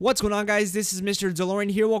What's going on, guys? This is Mr. DeLorean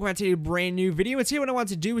here. Welcome back to a brand new video. And today what I want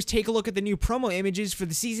to do is take a look at the new promo images for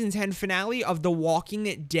the Season 10 finale of The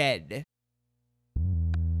Walking Dead.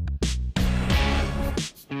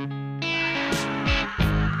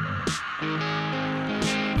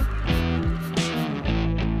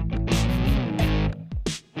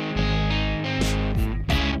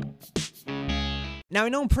 Now, I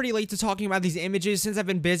know I'm pretty late to talking about these images since I've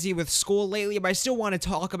been busy with school lately, but I still want to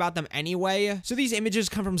talk about them anyway. So these images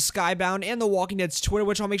come from Skybound and The Walking Dead's Twitter,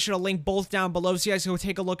 which I'll make sure to link both down below so you guys can go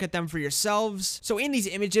take a look at them for yourselves. So in these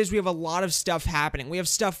images, we have a lot of stuff happening. We have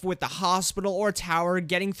stuff with the hospital or tower,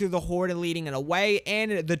 getting through the Horde and leading it away,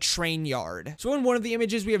 and the train yard. So in one of the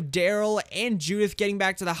images, we have Daryl and Judith getting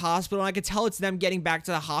back to the hospital, and I could tell it's them getting back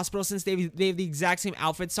to the hospital since they have the exact same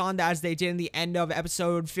outfits on as they did in the end of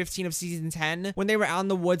episode 15 of season 10, when they were out in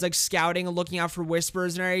the woods like scouting and looking out for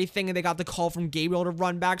whispers and everything, and they got the call from Gabriel to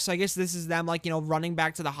run back. So I guess this is them like, running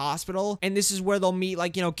back to the hospital, and this is where they'll meet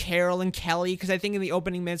like, Carol and Kelly, because I think in the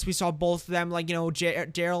opening minutes we saw both of them like,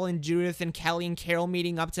 Daryl and Judith and Kelly and Carol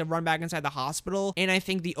meeting up to run back inside the hospital, and I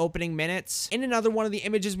think the opening minutes. In another one of the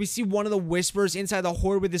images, we see one of the whispers inside the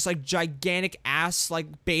Horde with this like gigantic ass like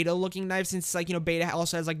beta looking knife, since like, beta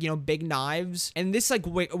also has like, big knives, and this like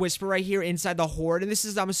whisper right here inside the Horde, and this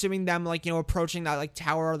is, I'm assuming, them like, approaching that like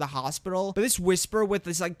tower or the hospital. But this whisper with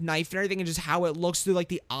this like knife and everything, and just how it looks through like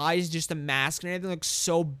the eyes, just the mask and everything, looks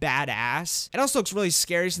so badass. It also looks really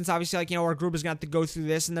scary since obviously like, our group is gonna have to go through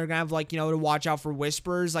this, and they're gonna have like, to watch out for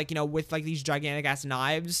whispers like, with like these gigantic ass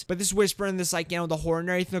knives. But this whisper and this like, the Horde and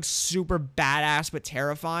everything looks super badass but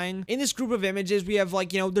terrifying. In this group of images, we have like,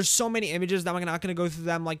 there's so many images that I'm not gonna go through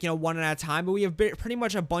them like, one at a time, but we have pretty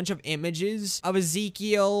much a bunch of images of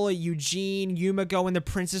Ezekiel, Eugene, Yumiko, and the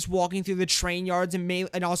princess walking through the train yards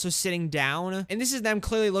and also sitting down. And this is them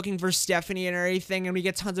clearly looking for Stephanie and everything, and we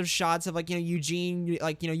get tons of shots of like, Eugene,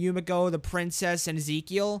 like, Yumiko, the princess, and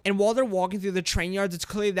Ezekiel. And while they're walking through the train yards, it's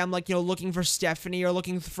clearly them like, looking for Stephanie, or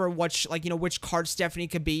looking for which like, which cart Stephanie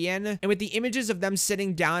could be in. And with the images of them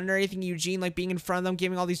sitting down and everything, Eugene like being in front of them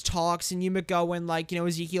giving all these talks, and Yumiko and like,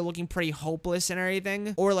 Ezekiel looking pretty hopeless and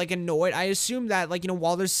everything, or like annoyed, I assume that like,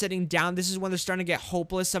 while they're sitting down, this is when they're starting to get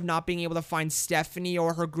hopeless of not being able to find Stephanie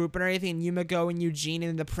or her group and everything, and Yumiko and Eugene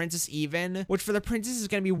and the princess even, which for the princess is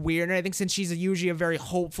going to be weird, and I think since she's usually a very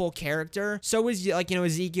hopeful character, so is like,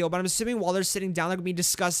 Ezekiel. But I'm assuming while they're sitting down, they're going to be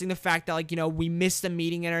discussing the fact that like, we missed the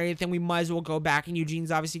meeting and everything, we might as well go back, and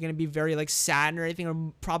Eugene's obviously going to be very like sad and everything,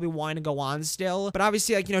 or probably wanting to go on still. But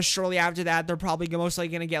obviously like, shortly after that, they're probably most likely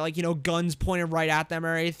going to get like, guns pointed right at them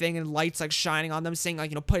or anything, and lights like shining on them saying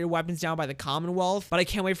like, put your weapons down by the Commonwealth. But I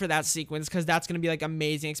can't wait for that sequence, because that's going to be like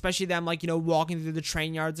amazing, especially them like, walking through the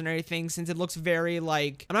train yards and everything, since it looks very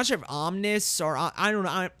like, I'm not sure if ominous, or I don't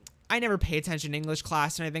know, I never pay attention to English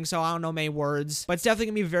class and anything, so I don't know many words. But it's definitely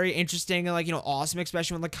gonna be very interesting and like, awesome,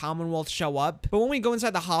 especially when the Commonwealth show up. But when we go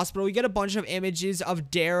inside the hospital, we get a bunch of images of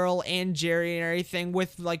Daryl and Jerry and everything,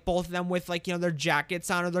 with like both of them with like, their jackets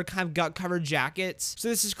on, or their kind of gut covered jackets. So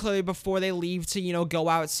this is clearly before they leave to, go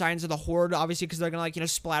outside into the Horde, obviously, because they're gonna like,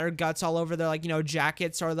 splatter guts all over their like,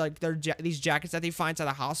 jackets, or like these jackets that they find inside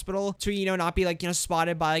the hospital to, not be like,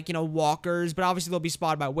 spotted by like, walkers, but obviously they'll be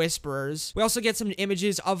spotted by whisperers. We also get some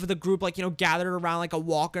images of the group like, gathered around like a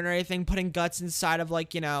walker and everything, putting guts inside of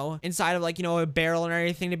like, a barrel and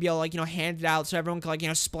everything to be able to like, hand it out so everyone can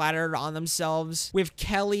like, splatter it on themselves. We have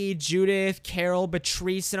Kelly, Judith, Carol,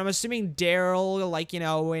 Patrice, and I'm assuming Daryl, like,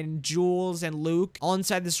 and Jules and Luke all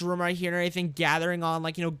inside this room right here and everything, gathering on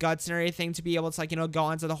like, guts and everything to be able to like, go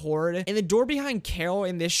onto the Horde. And the door behind Carol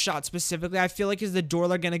in this shot specifically, I feel like is the door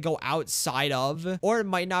they're gonna go outside of, or it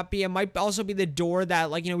might not be. It might also be the door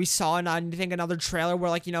that like, we saw in I think another trailer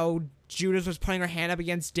where like, Judith was putting her hand up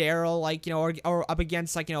against Daryl, like, or up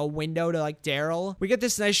against, like, a window to, like, Daryl. We get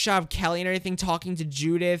this nice shot of Kelly and everything talking to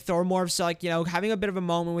Judith, or more of so, like, having a bit of a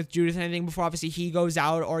moment with Judith and everything before, obviously, he goes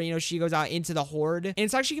out, or, she goes out into the Horde. And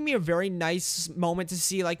it's actually gonna be a very nice moment to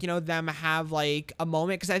see, like, them have, like, a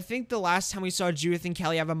moment, because I think the last time we saw Judith and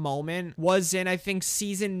Kelly have a moment was in, I think,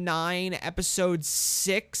 season 9, episode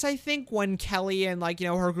 6, I think, when Kelly and, like,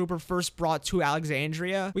 her group were first brought to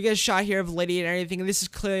Alexandria. We get a shot here of Lydia and everything, and this is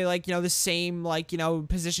clearly, like, the same like,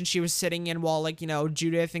 position she was sitting in while like,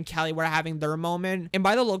 Judith and Kelly were having their moment. And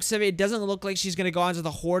by the looks of it, it doesn't look like she's gonna go onto the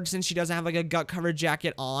Horde, since she doesn't have like a gut covered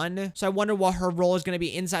jacket on. So I wonder what her role is gonna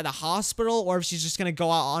be inside the hospital, or if she's just gonna go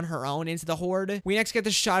out on her own into the Horde. We next get the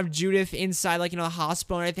shot of Judith inside like, the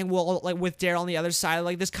hospital and everything, like with Daryl on the other side,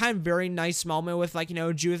 like this kind of very nice moment with like,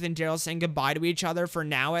 Judith and Daryl saying goodbye to each other for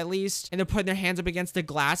now at least, and they're putting their hands up against the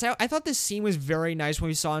glass. I thought this scene was very nice when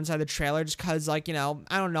we saw inside the trailer, just cause like, I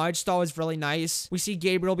don't know, I just thought thought was really nice. We see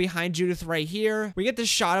Gabriel behind Judith right here. We get this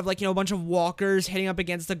shot of like, a bunch of walkers hitting up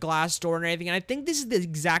against the glass door and everything. And I think this is the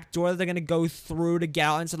exact door that they're gonna go through to get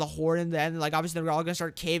out into the Horde, and then like obviously they're all gonna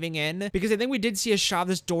start caving in, because I think we did see a shot of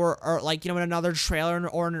this door, or like, in another trailer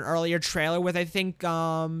or in an earlier trailer with, I think,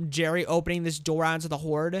 Jerry opening this door out into the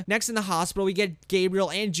Horde. Next in the hospital, we get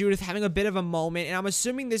Gabriel and Judith having a bit of a moment, and I'm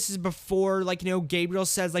assuming this is before, like, Gabriel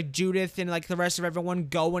says, like, Judith and, like, the rest of everyone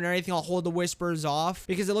go and everything, I'll hold the whispers off,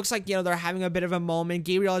 because it looks like, they're having a bit of a moment.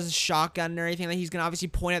 Gabriel has a shotgun and everything that he's gonna obviously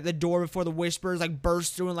point at the door before the whispers, like,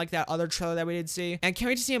 burst through in, like, that other trailer that we did see. And I can't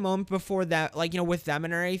wait to see a moment before that, like, with them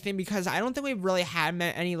and everything, because I don't think we've really had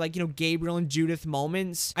any, like, Gabriel and Judith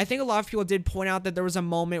moments. I think a lot of people did point out that there was a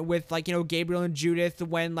moment with, like, Gabriel and Judith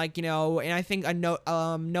when, like, and I think a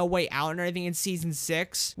No Way Out and everything in season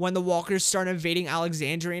 6, when the walkers started invading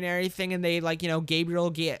Alexandria and everything, and they, like,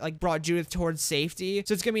 Gabriel brought Judith towards safety.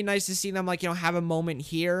 So it's gonna be nice to see them, like, have a moment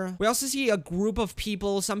here. We also see a group of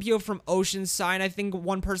people, some people from Oceanside, I think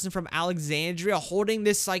one person from Alexandria, holding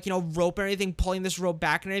this, like, rope and everything, pulling this rope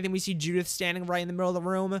back and everything. We see Judith standing right in the middle of the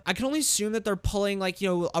room. I can only assume that they're pulling, like,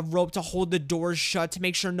 a rope to hold the doors shut to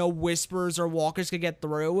make sure no whispers or walkers could get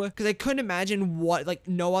through, because I couldn't imagine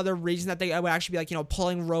no other reason that they would actually be, like,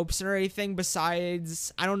 pulling ropes or anything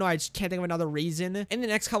besides, I don't know, I just can't think of another reason. In the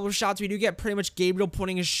next couple of shots, we do get pretty much Gabriel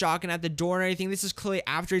pointing his shotgun at the door and everything. This is clearly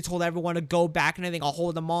after he told everyone to go back and I think I'll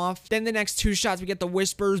hold them off. Then the next 2 shots, we get the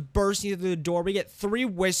whispers bursting through the door. We get 3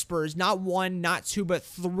 whispers, not 1, not 2, but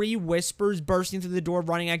 3 whispers bursting through the door,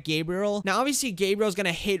 running at Gabriel. Now, obviously, Gabriel's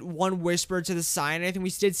gonna hit one whisper to the side, and I think we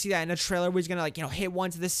did see that in a trailer where he's gonna, like, hit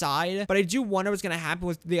one to the side, but I do wonder what's gonna happen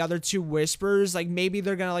with the other 2 whispers. Like, maybe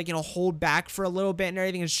they're gonna, like, hold back for a little bit and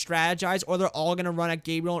everything and strategize, or they're all gonna run at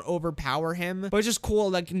Gabriel and overpower him. But it's just cool,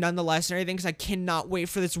 like, nonetheless and everything, because I cannot wait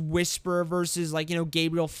for this whisper versus, like,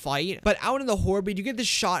 Gabriel fight. But out in the Horde, you get this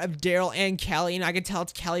shot of Daryl and Kelly, and I can tell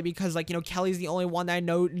it's Kelly because, like, Kelly's the only one that I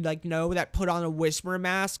know that put on a whisper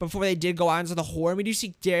mask before they did go out into the Horde. We do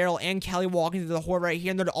see Daryl and Kelly walking through the Horde right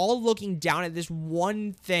here, and they're all looking down at this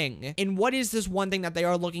one thing. And what is this one thing that they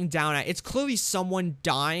are looking down at? It's clearly someone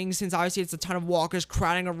dying, since obviously it's a ton of walkers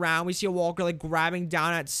crowding around. We see a walker, like, grabbing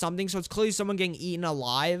down at something, so it's clearly someone getting eaten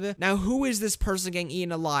alive. Now, who is this person getting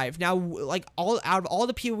eaten alive? Now, like, out of all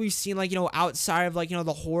the people we've seen, like, outside of, like,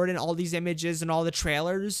 the Horde and all these images and all the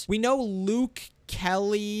trailers, we know Luke,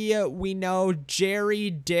 Kelly, we know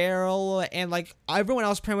Jerry, Daryl, and, like, everyone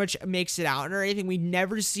else pretty much makes it out and everything. We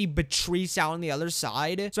never see Patrice out on the other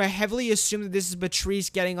side, so I heavily assume that this is Patrice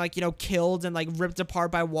getting, like, killed and, like, ripped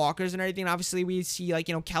apart by walkers and everything. And obviously we see, like,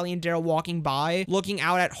 Kelly and Daryl walking by, looking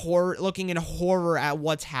out at looking in horror at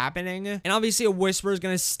what's happening, and obviously a whisper is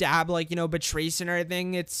gonna stab, like, Patrice and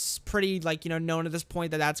everything. It's pretty, like, known at this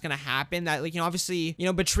point that that's gonna happen, that, like, obviously,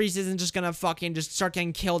 Patrice isn't just gonna fucking just start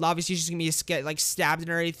getting killed. Obviously she's gonna be like stabbed and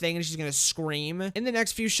everything, and she's gonna scream. In the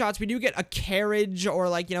next few shots, we do get a carriage, or,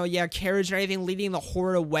 like, carriage and everything, leading the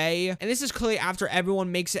Horde away. And this is clearly after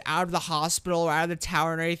everyone makes it out of the hospital or out of the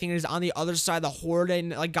tower and everything, and is on the other side of the Horde, and,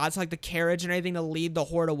 like, got to, like, the carriage and everything to lead the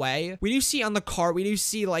Horde away. We do see on the cart, we do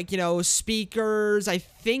see, like, speakers, I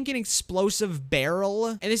think an explosive barrel,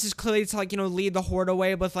 and this is clearly to, like, lead the Horde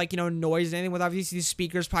away with, like, noise and anything, with obviously the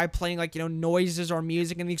speakers probably playing, like, noises or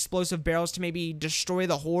music, and the explosive barrels to maybe destroy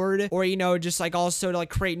the Horde, or, just, like, also to, like,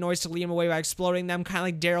 create noise to lead them away by exploding them, kind of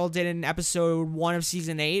like Daryl did in episode 1 of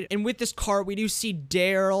season 8. And with this cart, we do see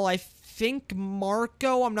Daryl, I think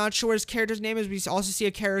Marco, I'm not sure what his character's name is. We also see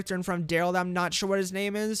a character in front of Daryl that I'm not sure what his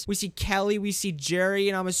name is. We see Kelly, we see Jerry,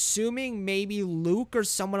 and I'm assuming maybe Luke or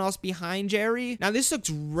someone else behind Jerry. Now, this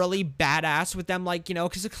looks really badass with them, like,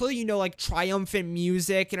 because clearly, like, triumphant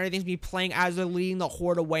music and everything's gonna be playing as they're leading the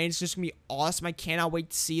Horde away, and it's just gonna be awesome. I cannot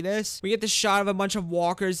wait to see this. We get the shot of a bunch of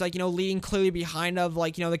walkers, like, leading clearly behind of,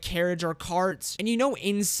 like, the carriage or carts, and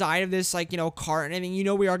inside of this, like, cart and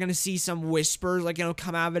everything, we are gonna see some whispers, like,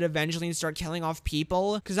 come out of it eventually and start killing off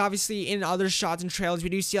people, because obviously in other shots and trailers we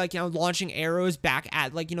do see, like, launching arrows back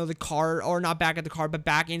at, like, the cart, or not back at the cart but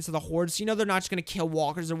back into the Horde, so they're not just gonna kill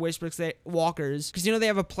walkers or whispers, because they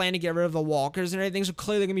have a plan to get rid of the walkers and everything, so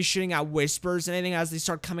clearly they're gonna be shooting at whispers and everything as they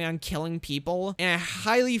start coming on killing people. And I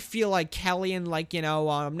highly feel like Kelly and, like,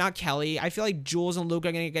 not Kelly, I feel like Jules and Luke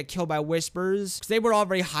are gonna get killed by whispers, because they were all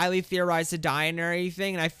very highly theorized to die and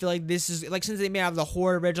everything, and I feel like this is, like, since they made out of the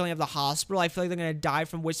Horde originally of the hospital, I feel like they're gonna die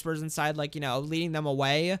from whispers inside outside, like, you know, leading them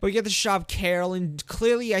away. But we get the shot of Carol, and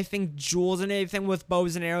clearly, I think Jules and everything with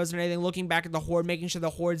bows and arrows and everything, looking back at the Horde, making sure the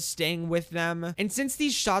Horde's staying with them. And since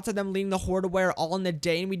these shots of them leading the Horde away are all in the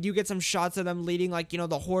day, and we do get some shots of them leading, like, you know,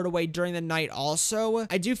 the Horde away during the night also,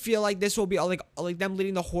 I do feel like this will be, like them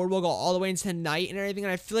leading the Horde will go all the way into the night and everything,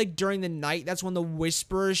 and I feel like during the night, that's when the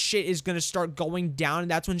Whisperer shit is gonna start going down,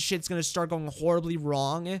 and that's when shit's gonna start going horribly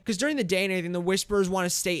wrong. Because during the day and everything, the Whisperers want to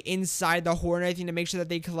stay inside the Horde and everything to make sure that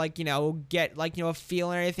they could, like, you know, get, like, you know, a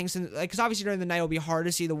feel and everything, since, like, because obviously during the night it'll be hard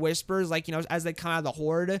to see the Whisperers, like, you know, as they come out of the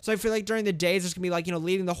Horde. So I feel like during the days, it's gonna be, like, you know,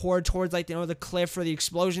 leading the Horde towards, like, you know, the cliff or the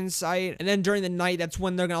explosion site, and then during the night, that's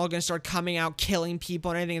when they're all gonna start coming out, killing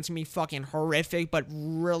people and everything. It's gonna be fucking horrific, but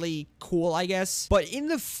really cool, I guess. But in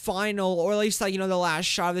the final, or at least, like, you know, the last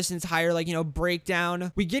shot of this entire, like, you know,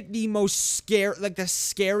 breakdown, we get the most the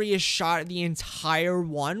scariest shot of the entire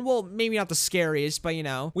one. Well, maybe not the scariest, but, you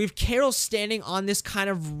know, we have Carol standing on this kind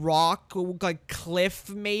of rock, like, cliff,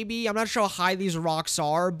 maybe. I'm not sure how high these rocks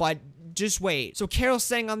are, but just wait. So Carol's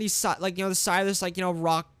standing on these side, like, you know, the side of this, like, you know,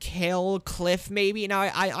 rock hill cliff, maybe. Now,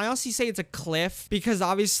 I honestly say it's a cliff because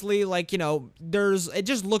obviously, like, you know, it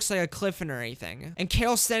just looks like a cliff and everything. And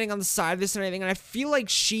Carol's standing on the side of this and everything, and I feel like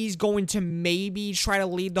she's going to maybe try to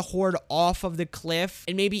lead the Horde off of the cliff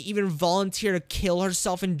and maybe even volunteer to kill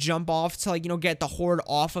herself and jump off to, like, you know, get the Horde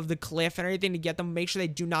off of the cliff and everything to get them, make sure they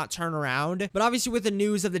do not turn around. But obviously with the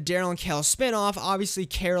news of the Daryl and Carol spinoff, obviously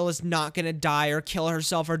Carol is not gonna die or kill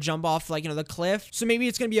herself or jump off, like, you know, the cliff. So maybe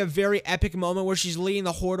it's gonna be a very epic moment where she's leading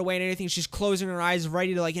the Horde away and anything. She's closing her eyes,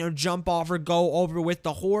 ready to, like, you know, jump off or go over with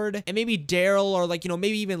the Horde. And maybe Daryl, or, like, you know,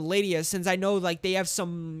 maybe even Lydia, since I know, like, they have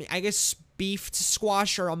some, I guess, beef to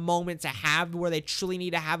squash, or a moment to have where they truly need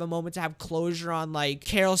to have a moment to have closure on, like,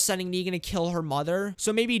 Carol sending Negan to kill her mother.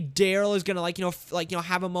 So maybe Daryl is gonna, like, you know,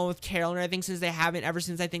 have a moment with Carol and everything, since they haven't ever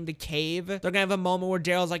since, I think, the cave. They're gonna have a moment where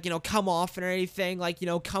Daryl's like, you know, come off and everything, like, you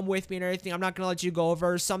know, come with me and everything. I'm not gonna let you go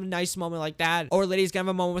over. Some nice moment like that. Or Lydia's gonna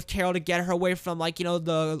have a moment with Carol to get her away from, like, you know,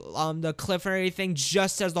 the cliff and everything,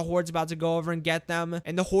 just as the Horde's about to go over and get them.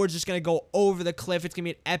 And the Horde's just gonna go over the cliff. It's gonna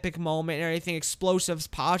be an epic moment and everything. Explosives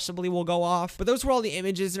possibly will go off. But those were all the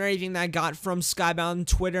images and everything that I got from Skybound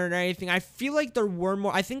Twitter and everything. I feel like there were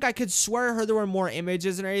more. I think I could swear I heard there were more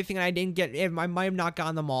images and everything, and I didn't get it. I might have not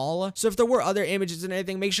gotten them all. So if there were other images and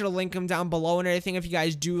everything, make sure to link them down below and everything if you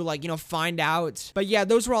guys do, like, you know, find out. But yeah,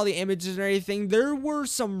 those were all the images and everything. There were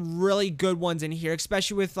some really good ones in here,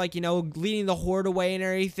 especially with, like, you know, leading the Horde away and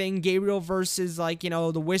everything. Gabriel versus, like, you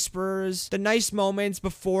know, the Whisperers. The nice moments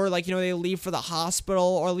before, like, you know, they leave for the hospital,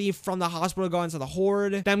 or leave from the hospital to go into the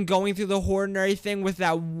Horde. Them going through the Horde and everything with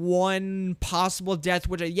that one possible death,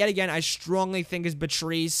 which yet again I strongly think is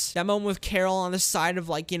Beatrice. That moment with Carol on the side of,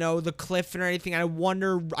 like, you know, the cliff and everything. I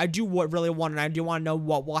do really wonder, and I do want to know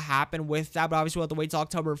what will happen with that, but obviously we'll have to wait till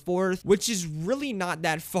October 4th, which is really not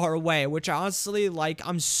that far away, which honestly, like,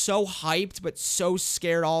 I'm so hyped but so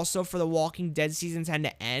scared also for the Walking Dead season 10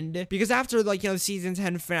 to end, because after, like, you know, the season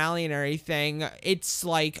 10 finale and everything, it's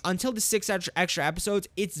like until the 6 extra episodes,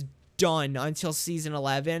 it's done until season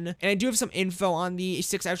 11. And I do have some info on the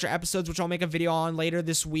 6 extra episodes, which I'll make a video on later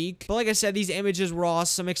this week. But like I said, these images were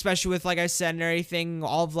awesome, especially with, like I said, and everything,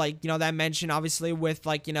 all of, like, you know, that mentioned, obviously, with,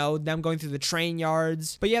 like, you know, them going through the train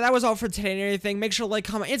yards. But yeah, that was all for today and everything. Make sure to like,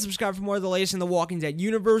 comment, and subscribe for more of the latest in the Walking Dead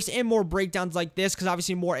universe and more breakdowns like this, because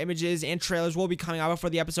obviously more images and trailers will be coming out before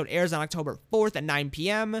the episode airs on October 4th at 9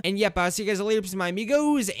 p.m. And yep, I'll see you guys later, my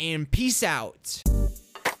amigos, and peace out.